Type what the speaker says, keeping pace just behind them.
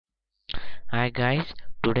Hi guys,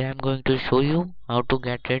 today I'm going to show you how to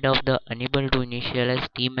get rid of the unable to initialize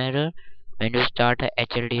Steam error when you start a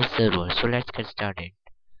HLDS server. So let's get started.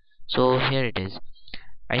 So here it is.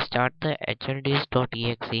 I start the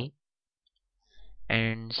HLDS.exe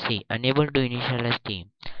and see unable to initialize Steam.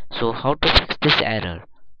 So how to fix this error?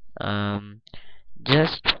 Um,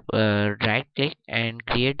 just right click and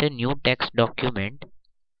create a new text document.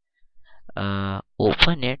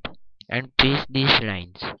 Open it and paste these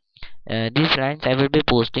lines. These lines I will be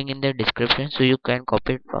posting in the description, so you can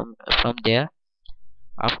copy it from there.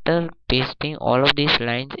 After pasting all of these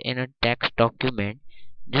lines in a text document,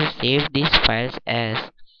 just save these files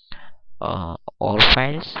as all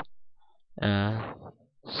files uh,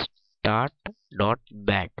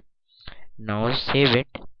 start.bat. Now save it.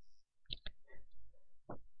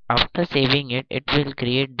 After saving it, it will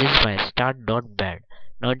create this file start.bat.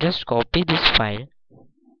 Now just copy this file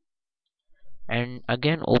and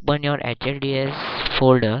again open your HLDS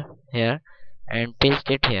folder here and paste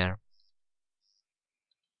it here.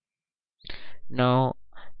 Now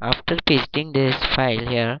after pasting this file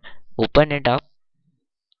here, open it up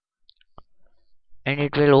and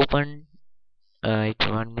it will open. It's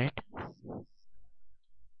 1 minute.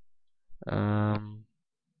 um,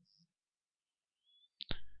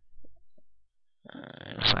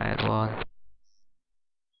 Firewall.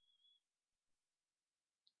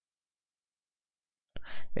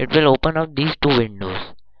 It will open up these two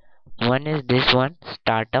windows. One is this one,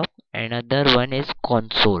 startup, and other one is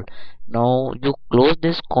console. Now you close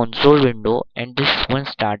this console window and this one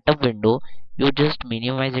startup window, you just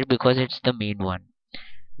minimize it because it's the main one.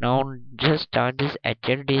 Now just start this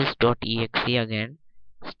HLDS.exe again,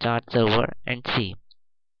 start server, and see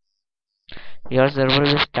your server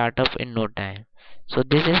will start up in no time. So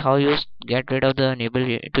this is how you get rid of the unable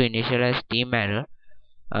to initialize Steam error.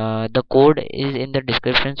 The code is in the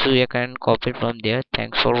description, so you can copy it from there.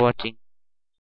 Thanks for watching.